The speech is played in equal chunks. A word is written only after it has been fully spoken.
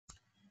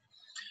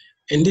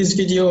In this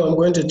video, I'm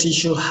going to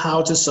teach you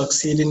how to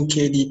succeed in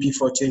KDP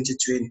for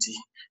 2020.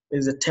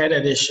 It's the third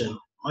edition.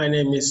 My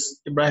name is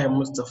Ibrahim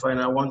Mustafa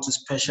and I want to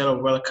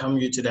specially welcome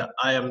you to the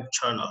I Am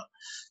channel.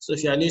 So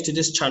if you are new to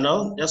this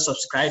channel, just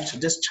subscribe to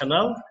this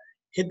channel,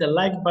 hit the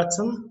like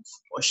button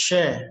or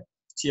share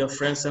to your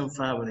friends and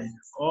family.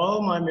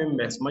 All my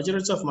members,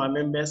 majority of my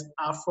members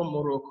are from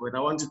Morocco and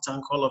I want to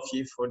thank all of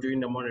you for doing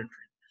the monitoring.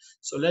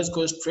 So let's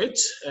go straight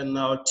and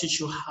I'll teach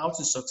you how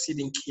to succeed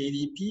in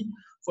KDP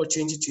for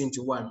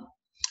 2021.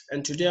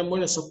 And today I'm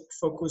going to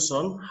focus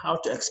on how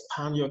to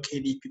expand your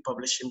KDP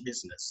publishing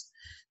business.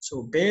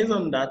 So based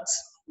on that,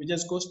 we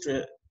just go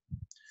straight to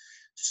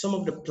some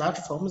of the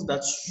platforms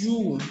that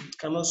you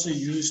can also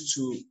use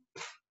to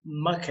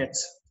market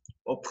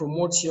or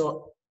promote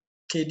your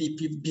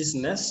KDP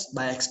business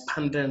by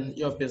expanding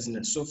your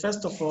business. So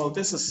first of all,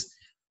 this is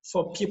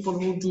for people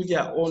who do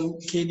their own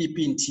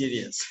KDP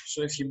interiors.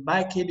 So if you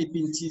buy KDP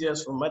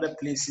interiors from other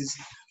places,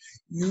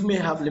 you may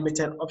have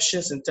limited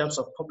options in terms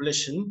of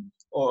publishing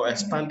or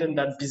expanding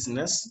that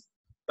business.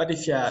 But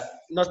if you are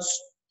not,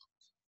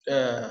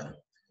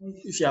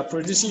 if you are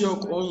producing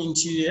your own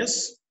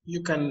interiors,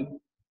 you can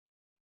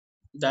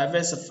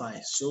diversify.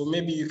 So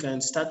maybe you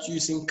can start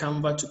using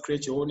Canva to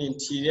create your own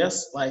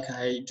interiors like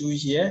I do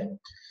here.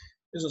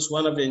 This is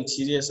one of the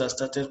interiors I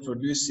started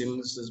producing.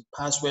 This is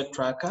password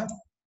tracker.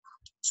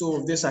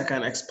 So this I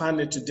can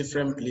expand it to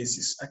different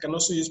places. I can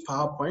also use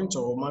PowerPoint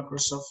or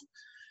Microsoft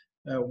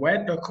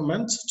Word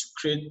document to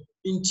create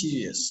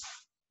interiors.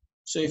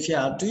 So if you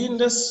are doing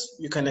this,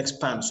 you can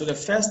expand. So the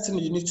first thing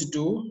you need to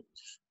do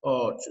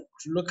or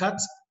to look at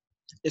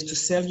is to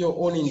sell your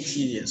own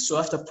interior. So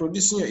after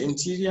producing your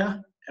interior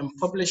and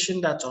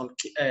publishing that on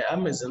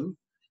Amazon,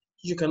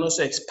 you can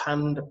also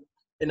expand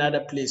in other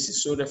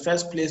places. So the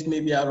first place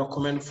maybe I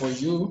recommend for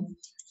you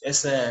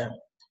is a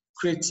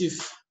Creative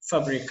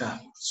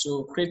Fabrica.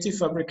 So Creative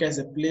Fabrica is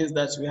a place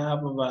that we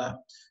have over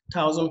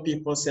 1,000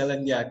 people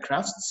selling their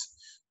crafts,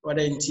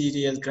 whether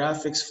interiors,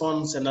 graphics,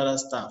 fonts, and other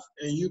stuff.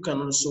 And you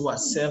can also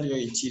sell your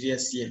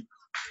interiors here.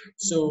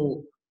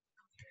 So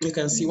you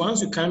can see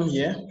once you come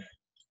here,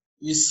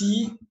 you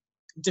see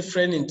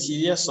different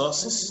interior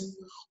sources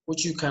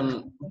which you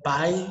can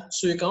buy.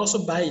 So you can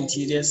also buy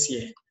interiors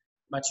here,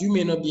 but you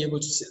may not be able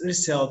to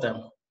resell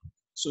them.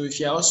 So if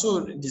you're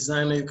also a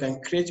designer, you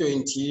can create your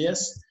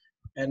interiors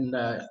and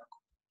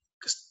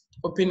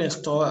open a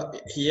store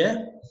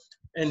here,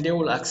 and they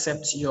will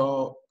accept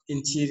your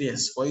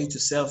interiors for you to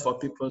sell for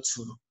people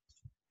to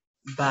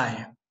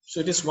buy.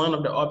 So this is one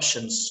of the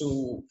options.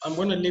 So I'm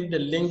going to leave the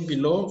link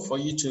below for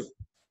you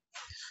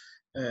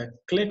to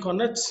click on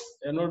it.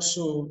 And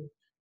also,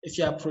 if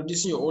you are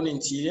producing your own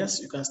interiors,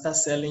 you can start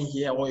selling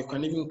here, or you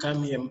can even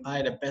come here and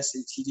buy the best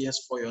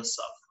interiors for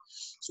yourself.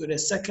 So the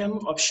second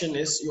option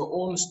is your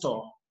own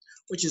store,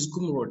 which is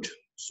Gumroad.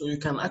 So you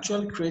can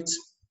actually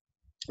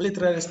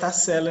literally start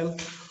selling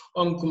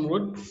on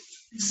Gumroad.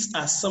 It's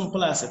as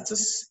simple as it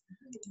is.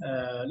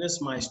 This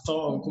is my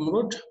store on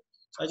Gumroad.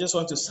 So I just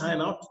want to sign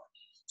up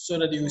so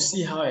that you will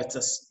see how it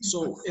is.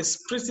 So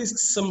it's pretty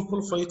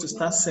simple for you to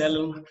start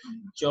selling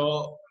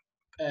your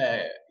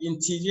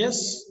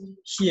interiors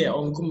here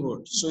on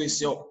Gumroad. So it's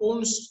your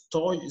own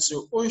store, it's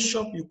your own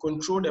shop, you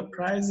control the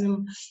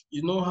pricing,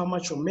 you know how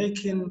much you're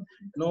making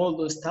and all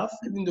those stuff,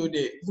 even though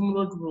the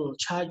Gumroad will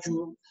charge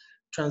you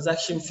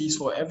transaction fees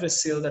for every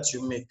sale that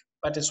you make.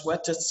 But it's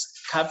worth it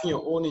having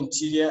your own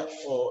interior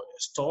or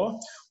store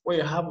where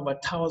you have over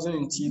 1,000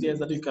 interiors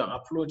that you can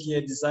upload here,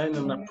 design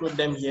and upload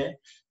them here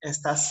and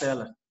start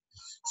selling.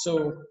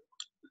 So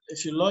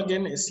if you log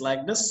in, it's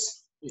like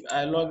this.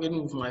 I log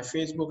in with my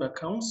Facebook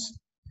accounts.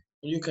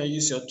 You can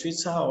use your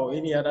Twitter or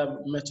any other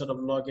method of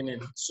logging in.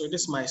 So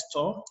this is my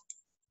store,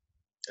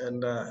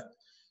 and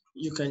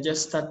you can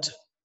just start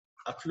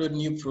upload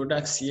new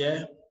products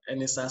here,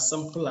 and it's as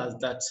simple as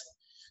that.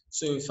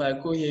 So if I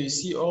go here, you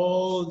see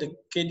all the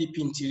KDP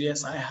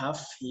interiors I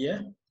have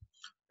here,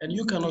 and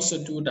you can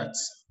also do that.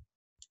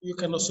 You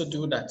can also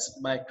do that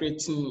by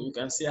creating, you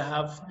can see I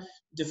have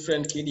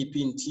different KDP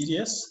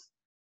interiors.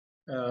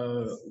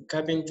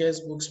 Cabin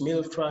guest books,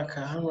 meal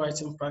tracker,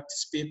 handwriting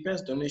practice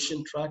papers,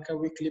 donation tracker,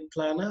 weekly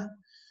planner,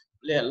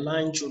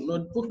 line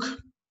notebook.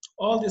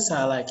 All these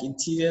are like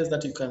interiors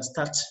that you can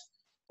start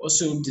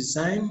also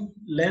design,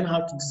 learn how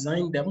to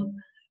design them,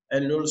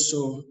 and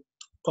also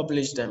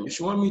publish them. If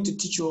you want me to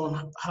teach you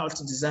on how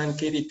to design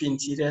KDP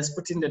interiors,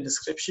 put in the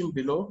description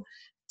below.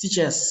 Teach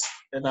us,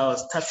 and I'll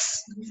start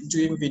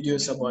doing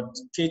videos about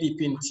KDP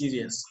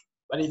interiors.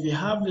 But if you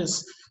have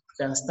this,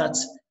 you can start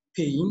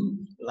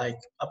paying, like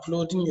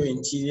uploading your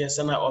interiors,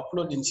 and I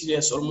upload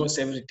interiors almost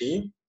every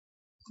day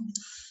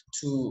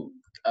to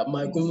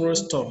my Gumroad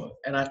store,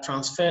 and I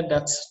transfer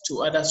that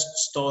to other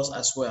stores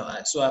as well.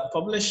 So I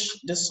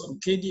publish this on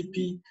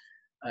KDP,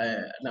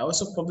 and I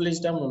also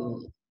publish them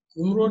on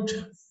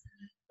Gumroad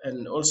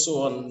and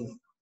also on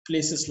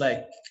places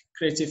like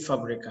Creative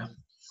Fabrica.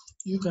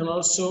 You can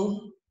also,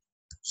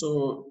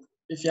 so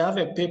if you have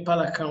a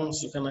PayPal account,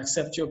 you can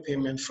accept your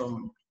payment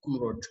from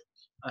Gumroad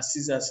as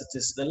easy as it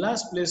is. The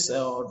last place,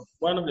 or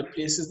one of the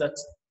places that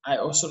I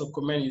also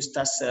recommend you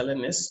start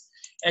selling is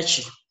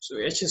Etchy. So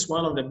Etchy is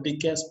one of the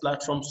biggest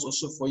platforms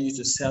also for you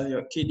to sell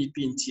your KDP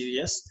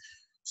interiors.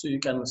 So you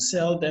can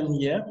sell them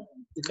here.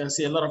 You can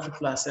see a lot of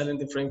people are selling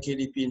different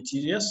KDP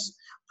interiors,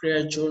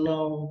 prayer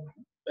journal,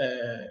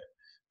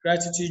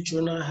 gratitude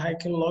journal,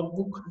 hiking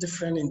logbook,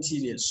 different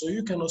interiors. So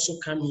you can also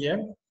come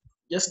here,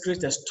 just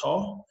create a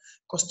store,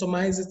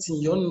 customize it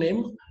in your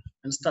name,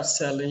 and start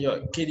selling your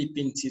KDP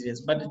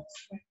interiors. But the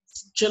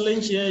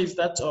challenge here is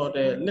that, or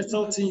the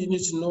little thing you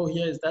need to know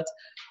here is that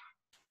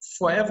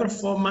for every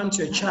 4 months,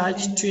 you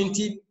charge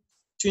 20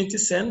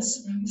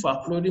 cents for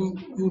uploading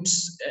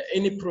goods,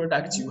 any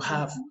product you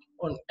have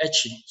on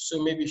Etsy.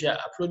 So maybe if you're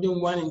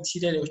uploading one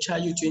interior, they'll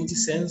charge you 20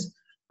 cents,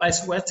 but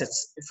it's worth it.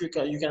 If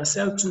you can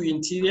sell 2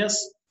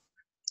 interiors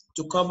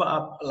to cover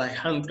up like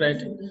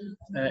 100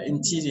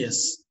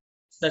 interiors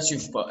that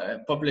you've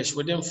published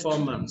within 4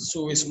 months.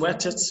 So it's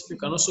worth it. You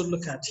can also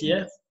look at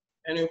here,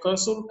 and you can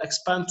also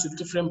expand to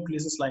different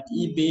places like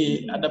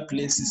eBay, other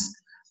places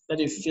that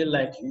you feel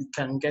like you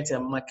can get a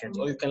market,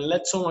 or you can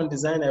let someone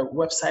design a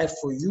website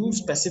for you,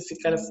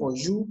 specifically for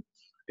you.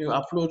 You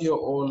upload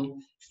your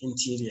own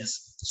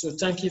interiors. So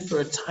thank you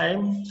for your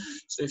time.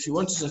 So if you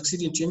want to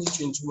succeed in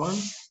 2021,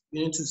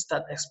 you need to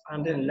start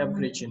expanding and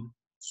leveraging.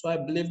 So I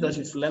believe that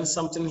you've learned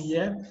something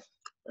here,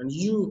 and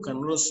you can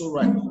also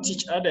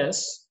teach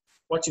others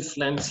what you've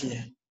learned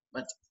here.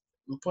 But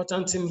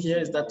important thing here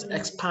is that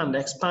expand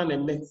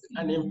and make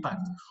an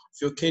impact of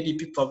your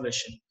KDP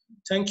publishing.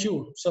 Thank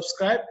you.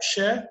 Subscribe,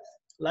 share,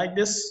 like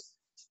this,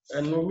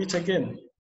 and we'll meet again.